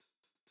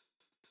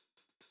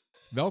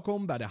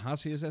Welkom bij de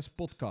HCSS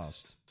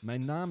podcast.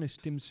 Mijn naam is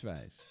Tim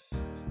Swijs.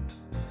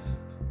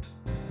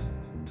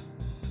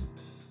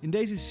 In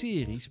deze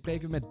serie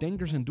spreken we met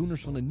denkers en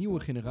doeners van de nieuwe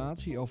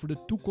generatie over de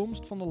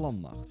toekomst van de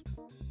Landmacht.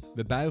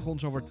 We buigen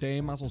ons over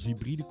thema's als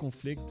hybride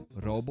conflict,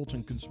 robots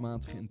en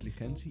kunstmatige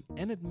intelligentie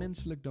en het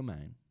menselijk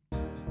domein.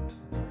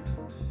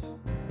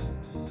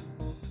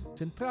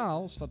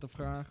 Centraal staat de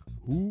vraag: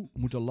 hoe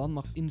moet de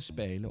Landmacht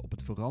inspelen op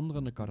het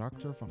veranderende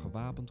karakter van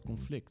gewapend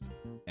conflict?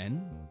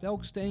 En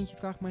welk steentje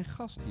draagt mijn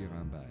gast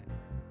hieraan bij?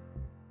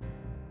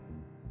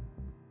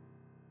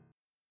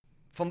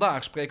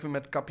 Vandaag spreken we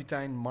met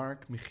kapitein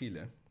Mark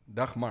Michielen.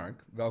 Dag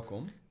Mark,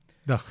 welkom.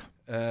 Dag.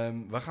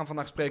 We gaan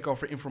vandaag spreken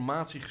over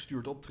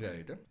informatiegestuurd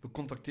optreden. We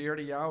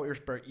contacteerden jou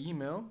eerst per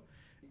e-mail.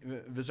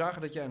 We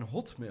zagen dat jij een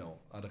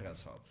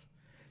hotmail-adres had.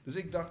 Dus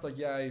ik dacht dat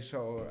jij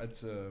zo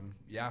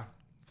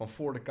van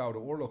voor de Koude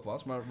Oorlog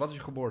was. Maar wat is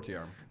je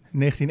geboortejaar?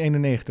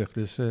 1991,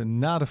 dus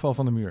na de val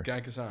van de muur.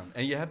 Kijk eens aan.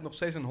 En je hebt nog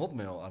steeds een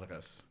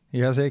hotmail-adres.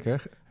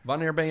 Jazeker.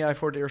 Wanneer ben jij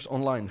voor het eerst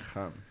online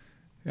gegaan?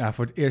 Ja,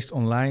 voor het eerst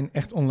online.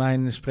 Echt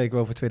online spreken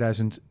we over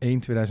 2001,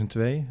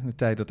 2002. De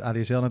tijd dat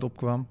ADSL net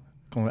opkwam.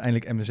 Konden we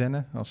eindelijk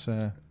MSN'en als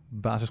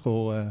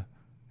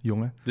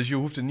basisschooljongen. Dus je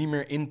hoefde niet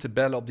meer in te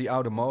bellen op die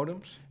oude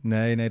modems?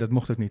 Nee, dat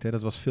mocht ook niet. Hè.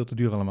 Dat was veel te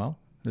duur allemaal.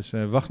 Dus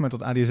wacht maar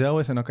tot ADSL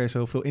is en dan kan je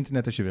zoveel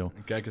internet als je wil.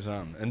 Kijk eens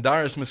aan. En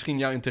daar is misschien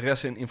jouw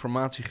interesse in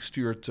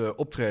informatiegestuurd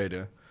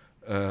optreden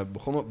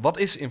begonnen. Wat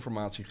is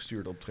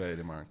informatiegestuurd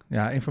optreden, Mark?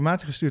 Ja,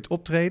 informatiegestuurd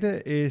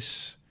optreden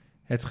is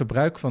het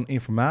gebruik van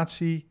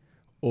informatie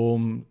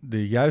om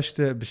de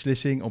juiste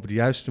beslissing op het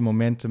juiste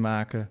moment te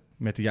maken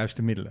met de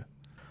juiste middelen.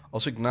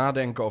 Als ik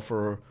nadenk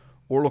over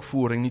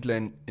oorlogvoering, niet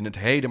alleen in het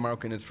heden, maar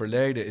ook in het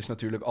verleden, is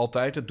natuurlijk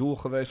altijd het doel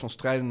geweest van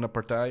strijdende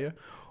partijen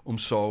om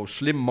zo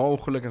slim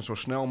mogelijk en zo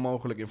snel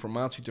mogelijk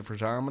informatie te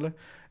verzamelen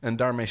en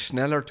daarmee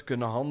sneller te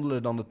kunnen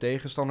handelen dan de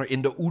tegenstander,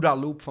 in de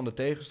OODA-loop van de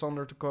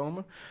tegenstander te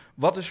komen.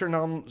 Wat is er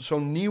dan zo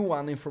nieuw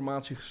aan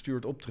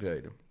informatiegestuurd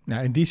optreden?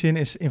 Nou, in die zin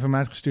is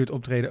informatiegestuurd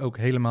optreden ook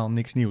helemaal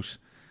niks nieuws.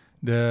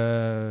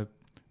 De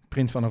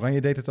Prins van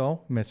Oranje deed het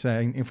al met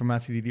zijn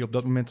informatie die hij op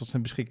dat moment tot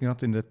zijn beschikking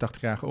had in de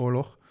Tachtigjarige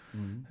Oorlog.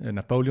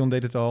 Napoleon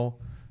deed het al.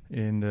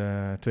 In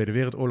de Tweede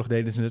Wereldoorlog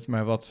deden ze het.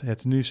 Maar wat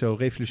het nu zo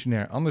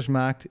revolutionair anders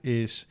maakt,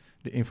 is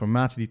de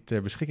informatie die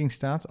ter beschikking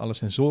staat, alle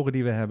sensoren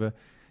die we hebben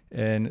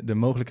en de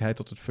mogelijkheid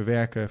tot het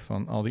verwerken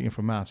van al die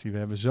informatie. We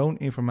hebben zo'n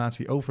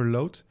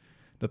informatie-overload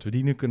dat we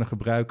die nu kunnen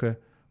gebruiken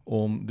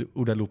om de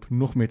OODA-loop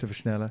nog meer te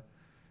versnellen.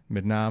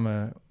 Met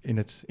name in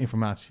het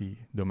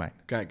informatiedomein.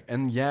 Kijk,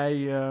 en jij,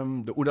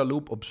 de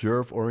OODA-loop,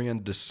 Observe,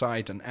 Orient,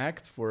 Decide en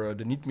Act, voor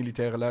de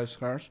niet-militaire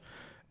luisteraars.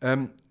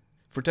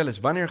 Vertel eens,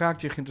 wanneer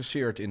raakte je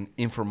geïnteresseerd in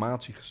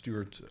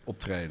informatiegestuurd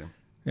optreden?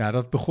 Ja,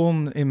 dat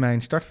begon in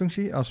mijn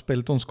startfunctie als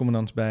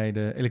pelotonscommandant bij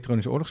de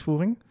elektronische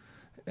oorlogsvoering.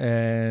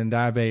 En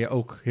daar ben je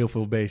ook heel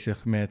veel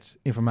bezig met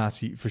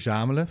informatie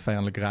verzamelen,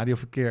 vijandelijk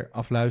radioverkeer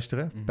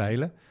afluisteren,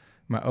 peilen.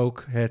 Maar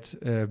ook het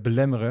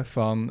belemmeren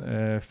van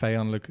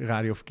vijandelijk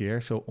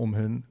radioverkeer, zo om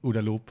hun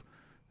OODA-loop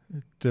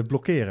te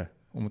blokkeren.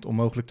 Om het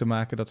onmogelijk te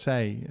maken dat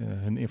zij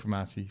hun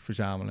informatie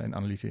verzamelen en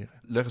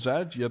analyseren. Leg eens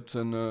uit, je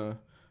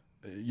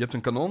hebt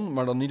een kanon,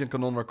 maar dan niet een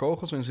kanon waar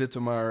kogels in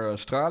zitten, maar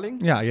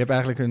straling? Ja, je hebt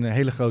eigenlijk een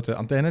hele grote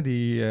antenne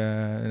die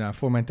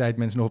voor mijn tijd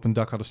mensen nog op een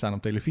dak hadden staan om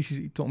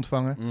televisie te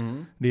ontvangen.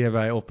 Die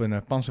hebben wij op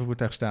een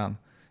panzervoertuig staan.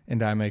 En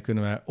daarmee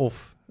kunnen we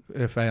of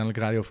vijandelijk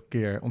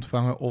radioverkeer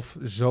ontvangen of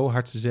zo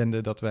hard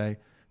zenden dat wij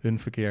hun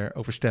verkeer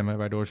overstemmen,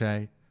 waardoor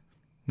zij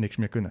niks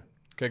meer kunnen.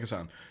 Kijk eens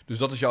aan. Dus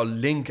dat is jouw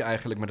link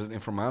eigenlijk met het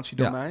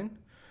informatiedomein. Ja.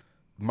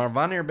 Maar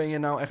wanneer ben je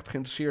nou echt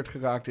geïnteresseerd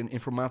geraakt in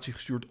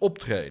informatiegestuurd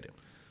optreden?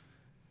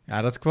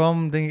 Ja, dat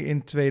kwam denk ik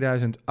in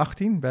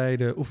 2018 bij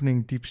de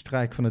oefening Deep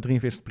Strike van de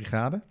 43e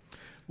Brigade.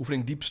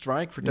 Oefening Deep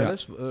Strike, vertel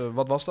eens,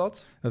 wat was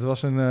dat? Dat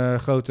was een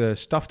grote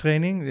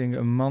staftraining. Ik denk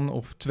een man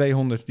of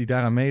 200 die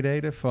daaraan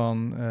meededen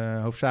van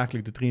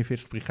hoofdzakelijk de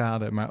 43e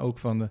Brigade, maar ook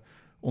van de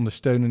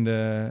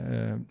ondersteunende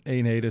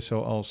eenheden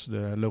zoals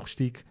de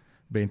logistiek,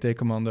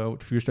 BNT-commando,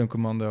 het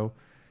vuursteuncommando.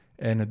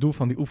 En het doel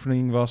van die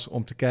oefening was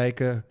om te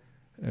kijken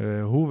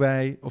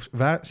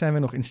waar zijn we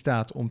nog in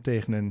staat om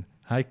tegen een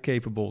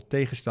high-capable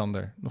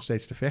tegenstander nog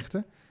steeds te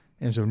vechten.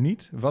 En zo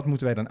niet, wat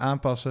moeten wij dan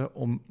aanpassen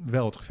om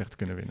wel het gevecht te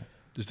kunnen winnen?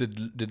 Dus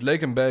dit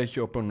leek een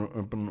beetje op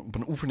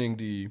een oefening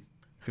die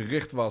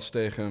gericht was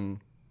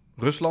tegen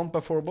Rusland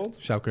bijvoorbeeld?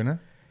 Zou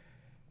kunnen.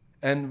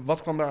 En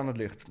wat kwam daar aan het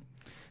licht?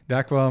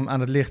 Daar kwam aan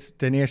het licht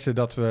ten eerste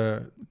dat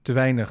we te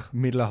weinig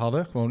middelen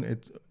hadden,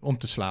 om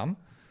te slaan.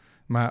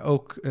 Maar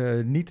ook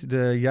niet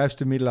de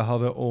juiste middelen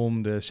hadden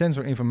om de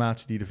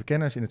sensorinformatie die de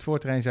verkenners in het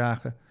voorterrein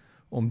zagen,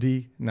 om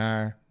die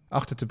naar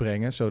achter te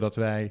brengen, zodat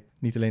wij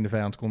niet alleen de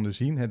vijand konden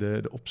zien,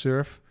 de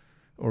observe,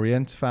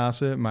 orient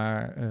fase,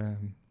 maar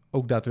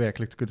ook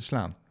daadwerkelijk te kunnen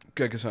slaan.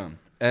 Kijk eens aan.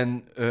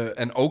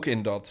 En ook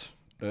in dat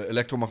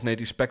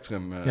elektromagnetisch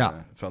spectrum.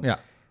 Ja.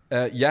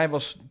 Jij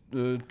was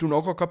toen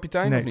ook al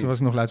kapitein, of Nee, niet? toen was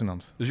ik nog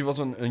luitenant. Dus je was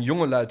een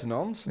jonge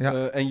luitenant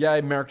en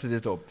jij merkte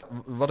dit op.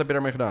 Wat heb je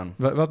daarmee gedaan?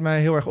 Wat mij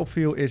heel erg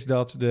opviel is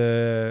dat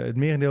het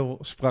merendeel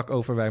sprak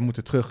over... wij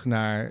moeten terug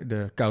naar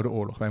de Koude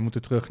Oorlog. Wij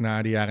moeten terug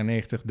naar de jaren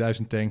 90,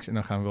 1000 tanks en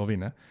dan gaan we wel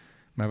winnen.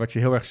 Maar wat je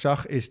heel erg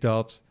zag is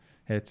dat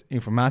het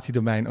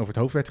informatiedomein over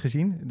het hoofd werd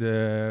gezien.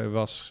 Er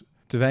was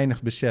te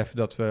weinig besef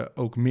dat we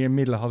ook meer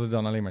middelen hadden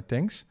dan alleen maar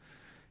tanks.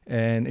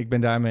 En ik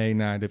ben daarmee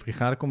naar de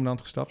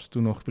brigadecommandant gestapt.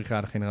 Toen nog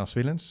brigade-generaal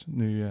Willens,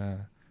 nu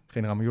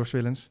generaal-majoor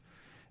Willens.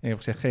 En ik heb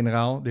gezegd,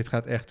 generaal, dit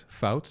gaat echt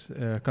fout.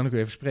 Kan ik u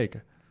even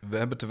spreken? We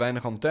hebben te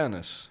weinig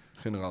antennes,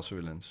 generaal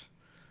Willens.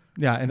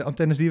 Ja, en de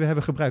antennes die we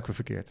hebben gebruiken we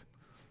verkeerd.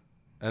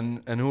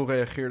 En hoe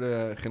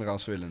reageerde generaal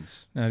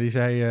Willens? Nou, die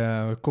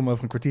zei, kom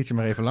over een kwartiertje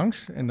maar even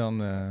langs en dan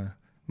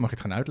mag je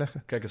het gaan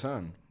uitleggen. Kijk eens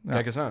aan, Ja.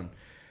 kijk eens aan.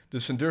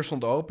 Dus zijn deur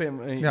stond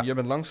open en Ja. je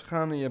bent langs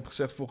gegaan en je hebt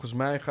gezegd... volgens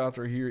mij gaat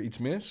er hier iets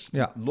mis.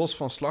 Ja. Los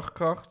van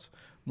slagkracht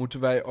moeten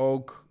wij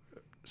ook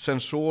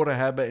sensoren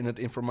hebben in het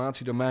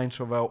informatiedomein...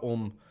 zowel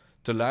om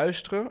te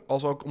luisteren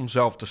als ook om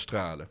zelf te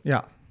stralen.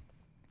 Ja,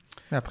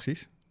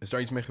 precies. Is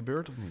daar iets mee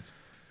gebeurd of niet?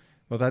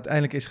 Wat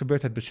uiteindelijk is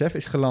gebeurd, het besef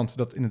is geland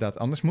dat het inderdaad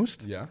anders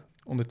moest. Ja.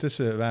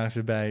 Ondertussen waren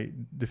ze bij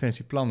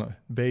Defensie Plannen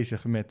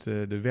bezig met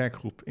de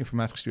werkgroep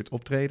Informatiegestuurd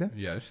Optreden.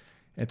 Juist.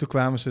 En toen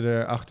kwamen ze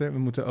erachter, we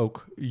moeten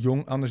ook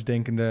jong,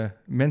 andersdenkende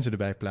mensen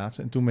erbij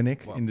plaatsen. En toen ben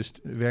ik in de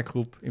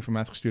werkgroep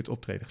Informatiegestuurd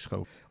Optreden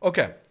geschoven.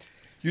 Oké.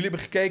 Jullie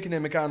hebben gekeken,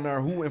 neem ik aan, naar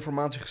hoe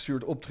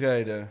informatiegestuurd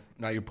optreden...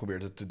 Nou, je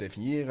probeert het te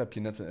definiëren,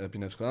 heb je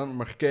net gedaan.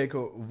 Maar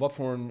gekeken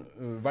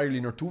waar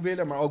jullie naartoe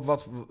willen... maar ook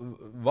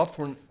wat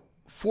voor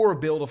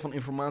voorbeelden van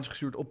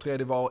informatiegestuurd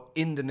optreden... we al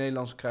in de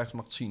Nederlandse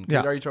krijgsmacht zien. Kun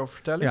je daar iets over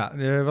vertellen?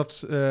 Ja,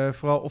 wat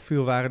vooral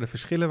opviel waren de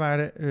verschillen waar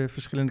de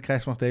verschillende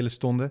krijgsmachtdelen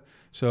stonden.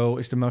 Zo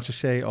is de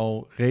Marche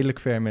al redelijk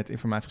ver met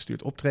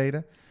informatiegestuurd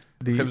optreden.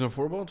 Geef eens een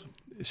voorbeeld.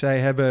 Zij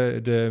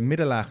hebben de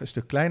middenlaag een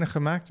stuk kleiner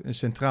gemaakt, een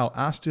centraal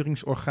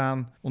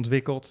aansturingsorgaan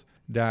ontwikkeld.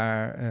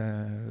 Daar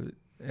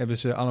hebben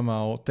ze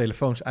allemaal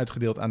telefoons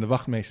uitgedeeld aan de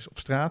wachtmeesters op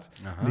straat.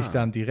 Aha. Die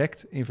staan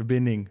direct in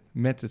verbinding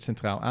met het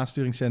centraal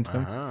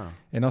aansturingscentrum. Aha.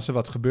 En als er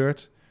wat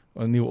gebeurt,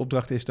 een nieuwe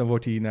opdracht is, dan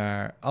wordt die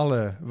naar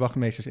alle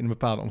wachtmeesters in een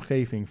bepaalde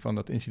omgeving van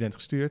dat incident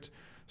gestuurd,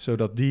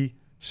 zodat die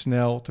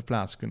snel ter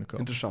plaatse kunnen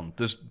komen. Interessant.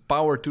 Dus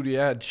power to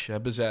the edge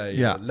hebben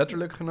zij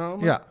letterlijk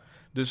genomen. Ja.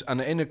 Dus aan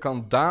de ene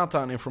kant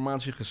data en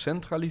informatie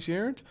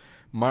gecentraliseerd,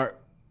 maar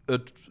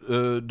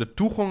de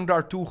toegang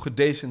daartoe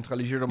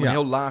gedecentraliseerd op een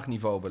heel laag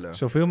niveau willen.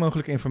 Zoveel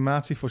mogelijk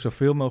informatie voor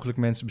zoveel mogelijk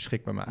mensen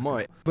beschikbaar maken.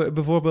 Mooi.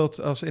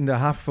 Bijvoorbeeld als in de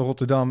haven van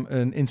Rotterdam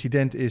een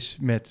incident is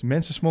met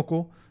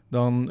mensensmokkel,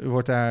 dan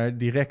wordt daar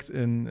direct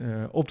een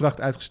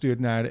opdracht uitgestuurd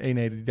naar de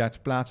eenheden die daar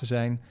te plaatsen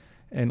zijn.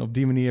 En op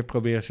die manier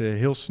proberen ze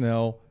heel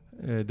snel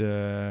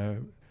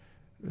de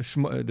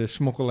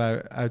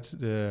smokkelaar uit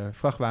de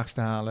vrachtwagens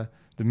te halen,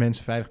 de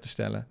mensen veilig te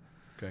stellen.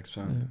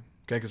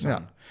 Kijk eens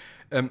aan.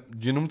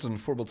 Je noemt een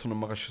voorbeeld van de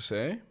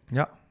marechaussee.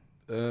 Ja.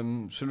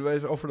 Zullen we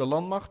eens over de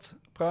Landmacht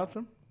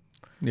praten?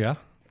 Ja.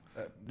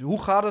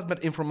 Hoe gaat het met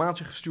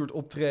informatiegestuurd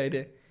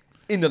optreden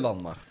in de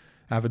Landmacht?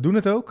 Ja, we doen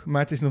het ook,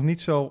 maar het is nog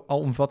niet zo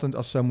alomvattend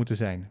als het zou moeten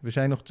zijn. We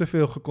zijn nog te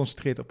veel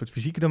geconcentreerd op het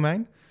fysieke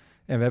domein.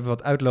 En we hebben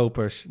wat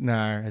uitlopers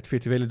naar het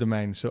virtuele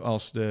domein,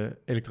 zoals de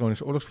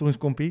elektronische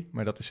oorlogsvoeringscompie,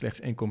 maar dat is slechts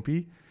 1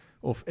 compie,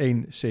 of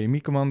 1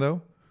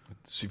 CMI-commando.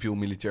 Het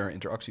Civiel-Militair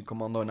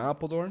Interactiecommando in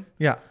Apeldoorn.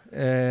 Ja,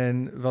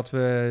 en wat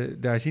we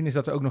daar zien is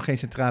dat er ook nog geen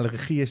centrale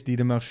regie is die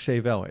de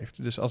marechaussee wel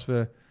heeft. Dus als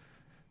we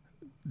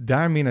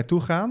daar meer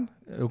naartoe gaan,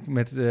 ook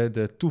met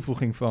de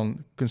toevoeging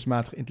van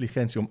kunstmatige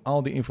intelligentie om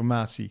al die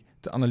informatie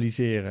te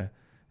analyseren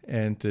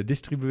en te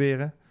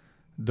distribueren,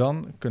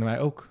 dan kunnen wij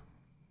ook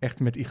echt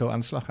met IGO aan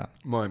de slag gaan.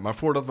 Mooi, maar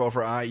voordat we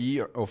over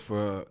AI of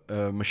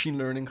machine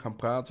learning gaan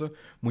praten,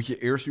 moet je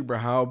eerst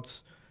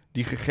überhaupt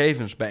die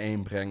gegevens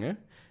bijeenbrengen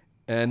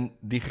en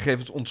die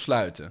gegevens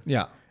ontsluiten.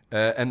 Ja.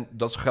 En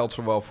dat geldt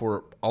zowel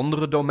voor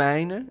andere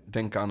domeinen,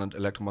 denk aan het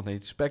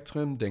elektromagnetisch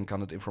spectrum, denk aan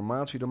het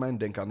informatiedomein,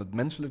 denk aan het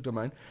menselijk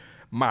domein.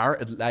 Maar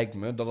het lijkt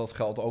me dat dat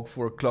geldt ook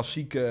voor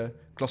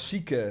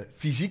klassieke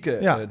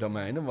fysieke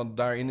domeinen, want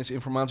daarin is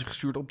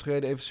informatiegestuurd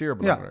optreden evenzeer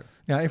belangrijk.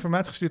 Ja,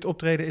 informatiegestuurd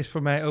optreden is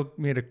voor mij ook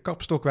meer de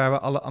kapstok waar we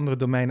alle andere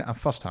domeinen aan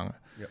vasthangen.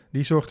 Ja.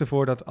 Die zorgt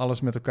ervoor dat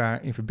alles met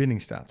elkaar in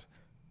verbinding staat.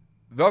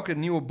 Welke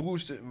nieuwe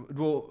boost,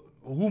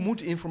 hoe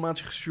moet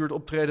informatiegestuurd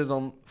optreden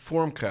dan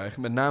vorm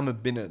krijgen, met name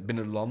binnen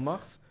de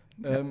Landmacht?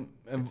 Ja.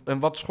 En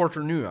wat schort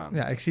er nu aan?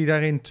 Ja, ik zie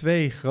daarin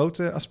 2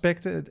 grote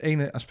aspecten. Het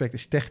ene aspect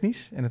is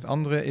technisch en het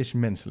andere is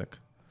menselijk.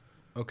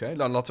 Oké,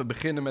 laten we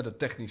beginnen met het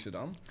technische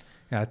dan.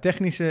 Ja, het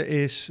technische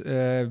is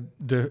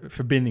de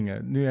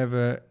verbindingen. Nu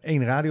hebben we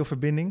 1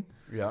 radioverbinding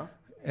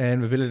en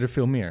we willen er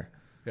veel meer.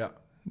 Ja.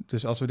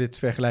 Dus als we dit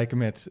vergelijken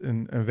met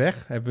een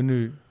weg, hebben we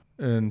nu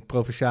een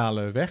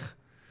provinciale weg,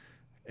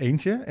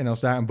 eentje. En als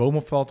daar een boom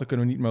op valt, dan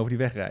kunnen we niet meer over die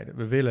weg rijden.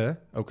 We willen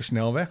ook een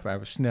snelweg waar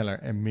we sneller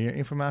en meer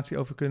informatie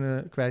over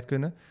kwijt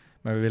kunnen.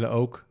 Maar we willen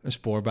ook een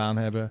spoorbaan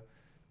hebben,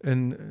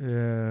 een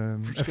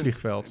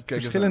vliegveld.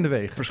 Verschillende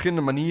wegen.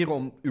 Verschillende manieren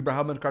om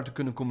überhaupt met elkaar te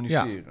kunnen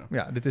communiceren.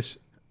 Ja, dit is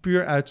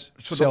puur uit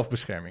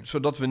zelfbescherming.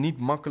 Zodat we niet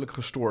makkelijk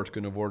gestoord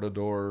kunnen worden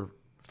door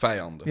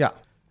vijanden. Ja.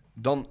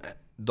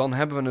 Dan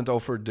hebben we het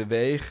over de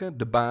wegen,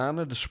 de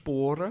banen, de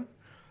sporen.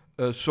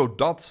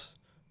 Zodat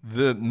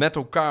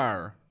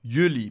we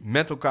jullie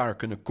met elkaar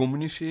kunnen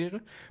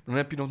communiceren. Maar dan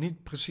heb je nog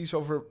niet precies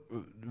over...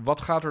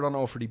 wat gaat er dan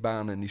over die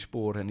banen en die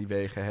sporen en die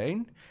wegen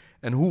heen?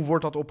 En hoe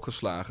wordt dat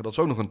opgeslagen? Dat is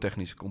ook nog een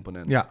technische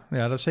component. Ja,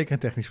 dat is zeker een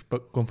technische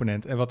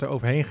component. En wat er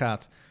overheen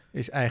gaat,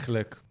 is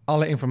eigenlijk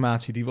alle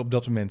informatie die we op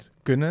dat moment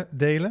kunnen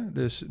delen.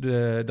 Dus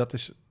dat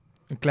is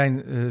een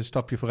klein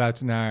stapje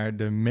vooruit naar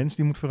de mens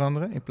die moet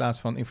veranderen. In plaats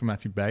van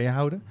informatie bij je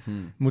houden,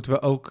 moeten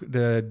we ook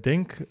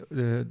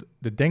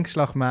de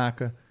denkslag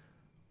maken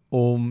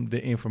om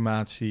de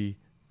informatie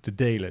te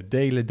delen.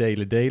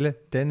 Delen,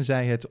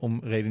 tenzij het om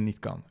reden niet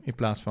kan. In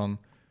plaats van,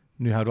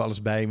 nu houden we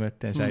alles bij me,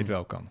 tenzij het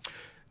wel kan.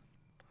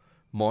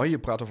 Mooi, je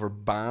praat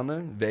over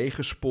banen,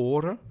 wegen,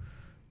 sporen.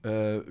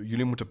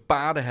 Jullie moeten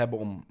paden hebben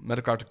om met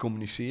elkaar te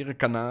communiceren.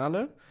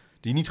 Kanalen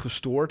die niet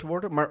gestoord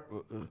worden. Maar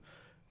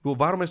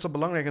waarom is dat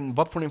belangrijk en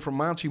wat voor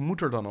informatie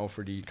moet er dan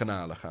over die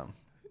kanalen gaan?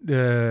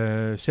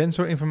 De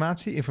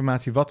sensorinformatie,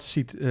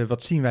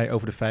 wat zien wij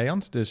over de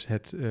vijand. Dus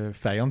het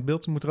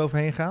vijandbeeld moet er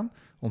overheen gaan.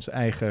 Onze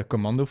eigen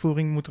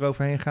commandovoering moet er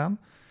overheen gaan.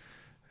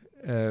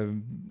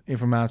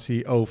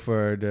 Informatie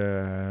over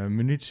de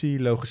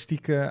munitie,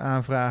 logistieke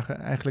aanvragen.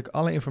 Eigenlijk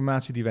alle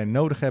informatie die wij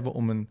nodig hebben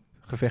om een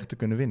gevecht te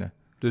kunnen winnen.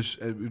 Dus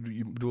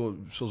je bedoelt,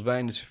 zoals wij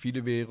in de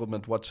civiele wereld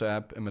met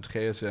WhatsApp en met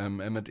GSM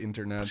en met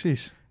internet.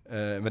 Precies.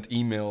 Met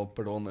e-mail,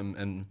 pardon,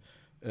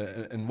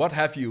 en what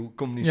have you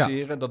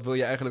communiceren. Ja. Dat wil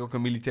je eigenlijk ook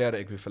een militaire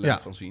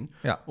equivalent van zien.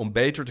 Ja. Om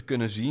beter te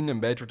kunnen zien en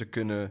beter te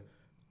kunnen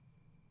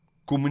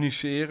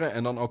communiceren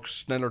en dan ook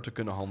sneller te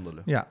kunnen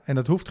handelen. Ja, en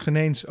dat hoeft geen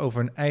eens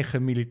over een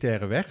eigen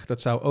militaire weg.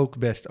 Dat zou ook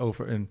best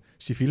over een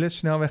civiele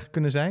snelweg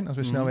kunnen zijn, als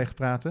we snelweg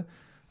praten.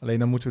 Alleen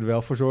dan moeten we er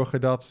wel voor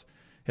zorgen dat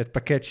het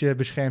pakketje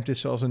beschermd is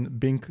zoals een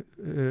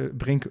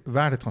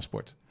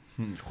brink-waardetransport.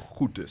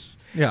 Goed dus.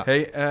 Ja.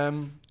 Hey,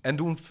 en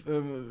doen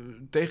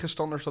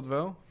tegenstanders dat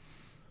wel?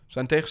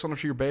 Zijn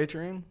tegenstanders hier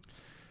beter in?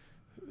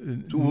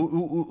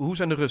 Hoe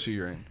zijn de Russen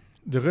hierin?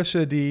 De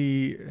Russen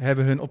die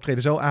hebben hun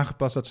optreden zo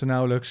aangepast dat ze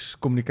nauwelijks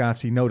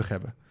communicatie nodig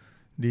hebben.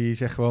 Die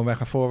zeggen gewoon, wij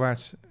gaan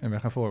voorwaarts en wij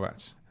gaan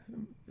voorwaarts.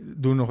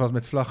 Doen nog wat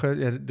met vlaggen.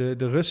 Ja,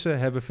 de Russen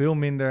hebben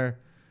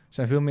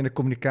zijn veel minder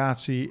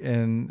communicatie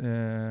en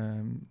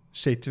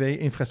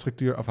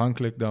C2-infrastructuur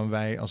afhankelijk dan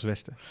wij als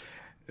Westen.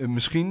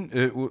 Misschien,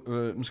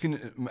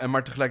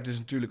 maar tegelijkertijd is het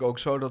natuurlijk ook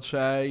zo dat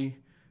zij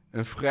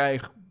een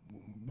vrij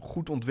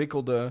goed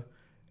ontwikkelde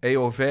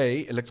EOV,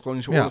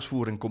 elektronische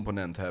oorlogsvoering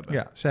component hebben.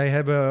 Ja, zij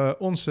hebben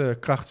onze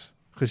kracht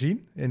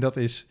gezien en dat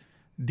is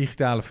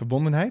digitale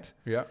verbondenheid.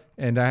 Ja.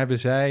 En daar hebben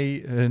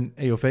zij hun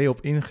EOV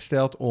op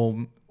ingesteld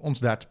om ons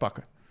daar te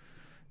pakken.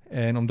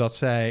 En omdat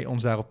zij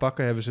ons daarop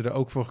pakken, hebben ze er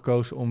ook voor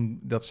gekozen om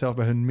dat zelf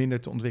bij hun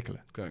minder te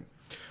ontwikkelen.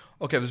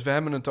 Oké, dus we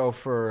hebben het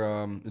over,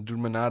 het doet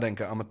me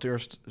nadenken,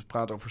 amateurs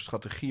praten over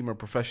strategie, maar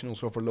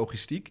professionals over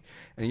logistiek.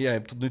 En jij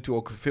hebt tot nu toe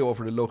ook veel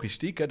over de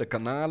logistiek, hè, de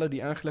kanalen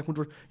die aangelegd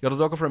moeten worden. Je had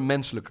het ook over een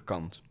menselijke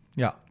kant.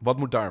 Ja. Wat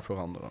moet daar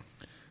veranderen?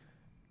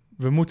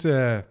 We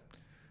moeten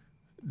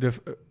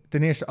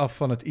ten eerste af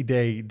van het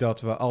idee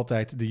dat we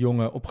altijd de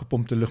jonge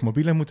opgepompte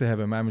luchtmobielen moeten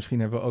hebben, maar misschien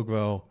hebben we ook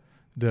wel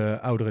de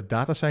oudere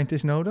data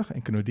scientist nodig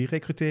en kunnen we die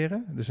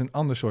recruteren. Dus een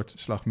ander soort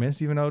slag mens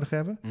die we nodig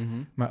hebben.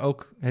 Mm-hmm. Maar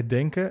ook het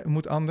denken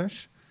moet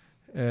anders.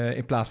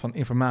 In plaats van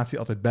informatie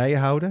altijd bij je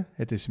houden.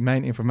 Het is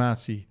mijn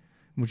informatie.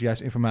 Moet je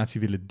juist informatie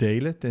willen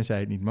delen, tenzij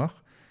het niet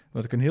mag.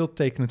 Wat ik een heel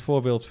tekenend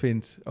voorbeeld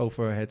vind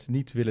over het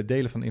niet willen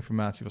delen van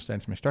informatie was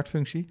tijdens mijn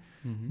startfunctie.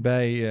 Mm-hmm.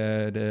 Bij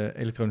de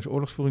elektronische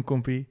oorlogsvoering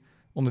compie,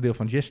 onderdeel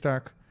van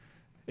GISTARC.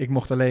 Ik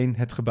mocht alleen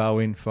het gebouw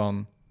in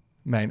van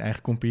mijn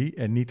eigen compie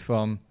en niet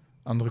van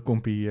andere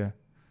compie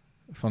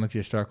van het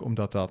GISTARC,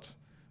 omdat dat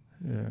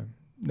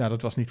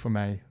was niet voor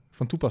mij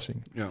van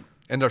toepassing. Ja.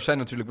 En daar zijn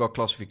natuurlijk wel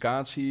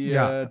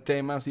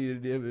klassificatiethema's,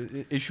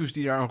 issues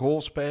die daar een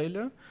rol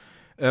spelen.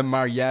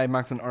 Maar jij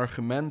maakt een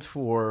argument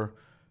voor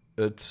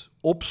het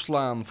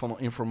opslaan van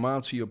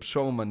informatie op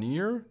zo'n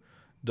manier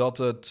dat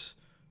het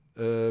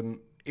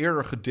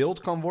eerder gedeeld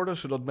kan worden,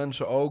 zodat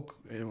mensen ook,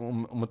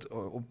 om het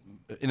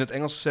in het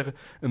Engels te zeggen,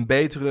 een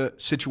betere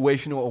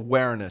situational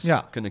awareness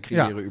kunnen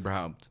creëren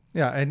überhaupt.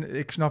 Ja, en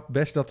ik snap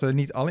best dat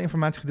niet alle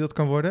informatie gedeeld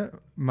kan worden,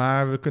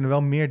 maar we kunnen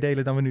wel meer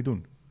delen dan we nu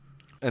doen.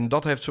 En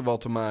dat heeft zowel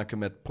te maken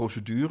met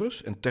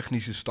procedures en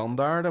technische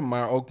standaarden,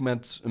 maar ook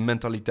met een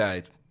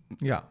mentaliteit.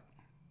 Ja,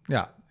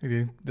 ik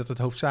denk dat het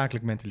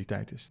hoofdzakelijk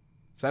mentaliteit is.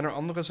 Zijn er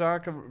andere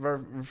zaken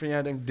waarvan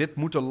jij denkt, dit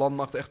moet de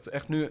Landmacht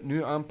echt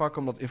nu aanpakken,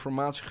 om dat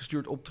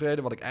informatiegestuurd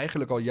optreden, wat ik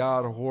eigenlijk al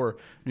jaren hoor,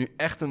 nu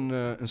echt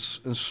een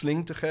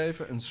sling te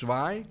geven, een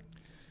zwaai?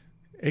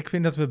 Ik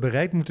vind dat we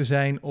bereid moeten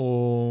zijn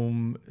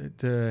om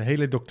de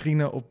hele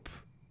doctrine op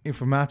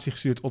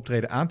informatiegestuurd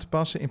optreden aan te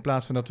passen, in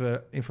plaats van dat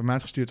we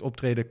informatiegestuurd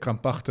optreden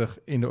krampachtig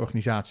in de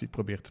organisatie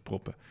proberen te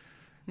proppen.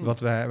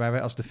 Waar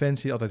wij als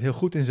Defensie altijd heel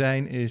goed in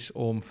zijn, is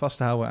om vast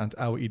te houden aan het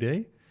oude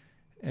idee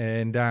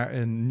en daar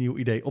een nieuw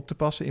idee op te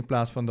passen, in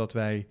plaats van dat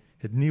wij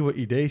het nieuwe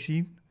idee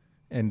zien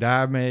En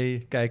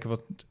daarmee kijken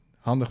wat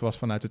handig was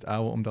vanuit het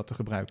oude om dat te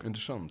gebruiken.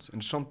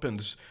 Interessant punt.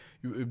 Dus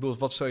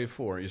wat stel je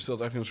voor? Je stelt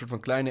eigenlijk een soort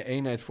van kleine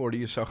eenheid voor die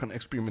je zou gaan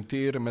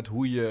experimenteren met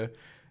hoe je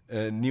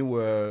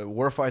nieuwe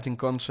warfighting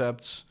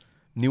concepts,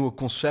 nieuwe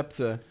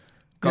concepten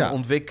kan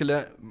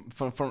ontwikkelen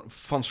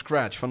van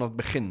scratch, van het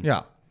begin.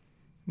 Ja,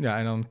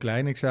 en dan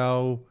klein. Ik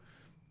zou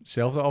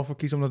zelf er al voor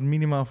kiezen om dat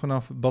minimaal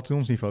vanaf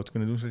bataljonsniveau te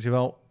kunnen doen, zodat je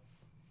wel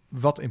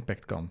wat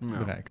impact kan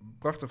bereiken.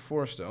 Prachtig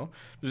voorstel.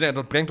 Dus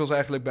dat brengt ons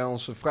eigenlijk bij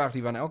onze vraag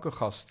die we aan elke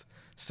gast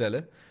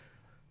stellen.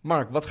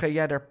 Mark, wat ga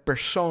jij daar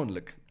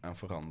persoonlijk aan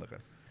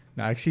veranderen?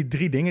 Nou, ik zie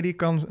 3 dingen die ik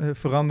kan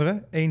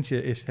veranderen.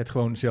 Eentje is het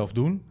gewoon zelf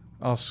doen.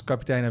 Als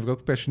kapitein heb ik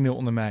ook personeel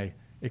onder mij.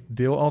 Ik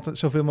deel altijd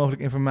zoveel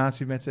mogelijk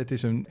informatie met ze.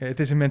 Het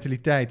is een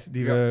mentaliteit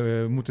die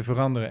we moeten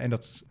veranderen. En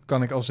dat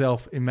kan ik al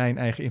zelf in mijn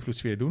eigen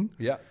invloedssfeer doen.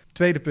 Ja.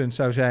 Tweede punt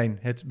zou zijn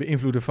het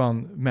beïnvloeden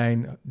van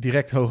mijn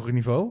direct hogere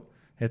niveau.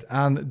 Het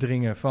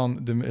aandringen van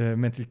de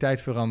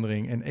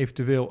mentaliteitsverandering en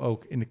eventueel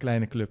ook in de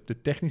kleine club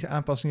de technische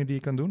aanpassingen die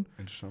je kan doen.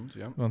 Interessant,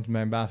 ja. Want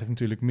mijn baas heeft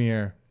natuurlijk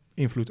meer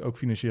invloed, ook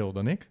financieel,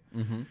 dan ik.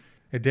 Mm-hmm.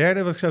 Het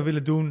derde wat ik zou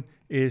willen doen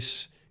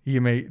is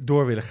hiermee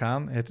door willen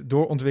gaan. Het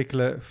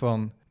doorontwikkelen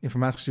van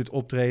informatiegestuurd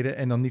optreden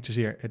en dan niet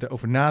zozeer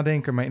erover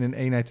nadenken, maar in een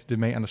eenheid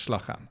ermee aan de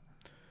slag gaan.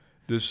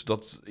 Dus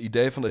dat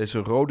idee van deze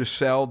rode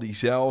cel die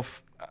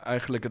zelf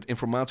eigenlijk het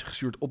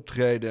informatiegestuurd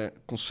optreden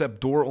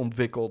concept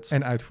doorontwikkelt.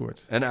 En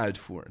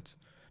uitvoert.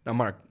 Nou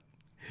Mark,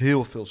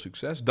 heel veel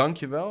succes. Dank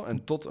je wel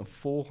en tot een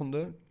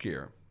volgende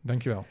keer.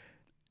 Dank je wel.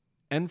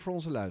 En voor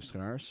onze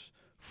luisteraars,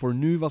 voor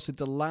nu was dit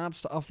de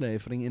laatste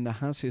aflevering in de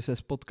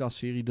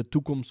HCSS-podcastserie De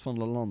Toekomst van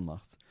de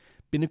Landmacht.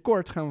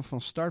 Binnenkort gaan we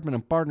van start met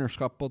een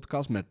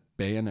partnerschap-podcast met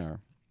BNR.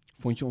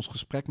 Vond je ons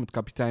gesprek met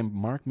kapitein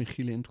Mark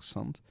Michielen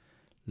interessant?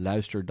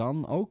 Luister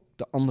dan ook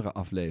de andere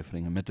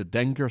afleveringen met de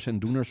Denkers en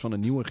Doeners van de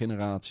nieuwe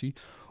generatie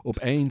op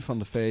een van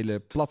de vele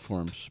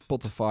platforms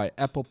Spotify,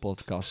 Apple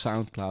Podcasts,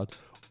 Soundcloud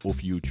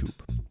of YouTube.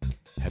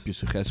 Heb je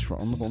suggesties voor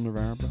andere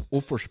onderwerpen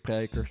of voor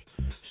sprekers?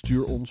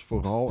 Stuur ons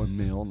vooral een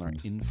mail naar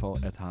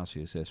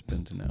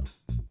info@hcss.nl.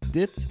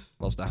 Dit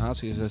was de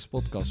HCSS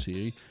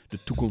podcastserie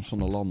De Toekomst van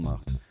de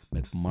Landmacht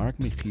met Mark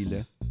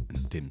Michielen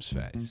en Tim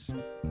Zwijs.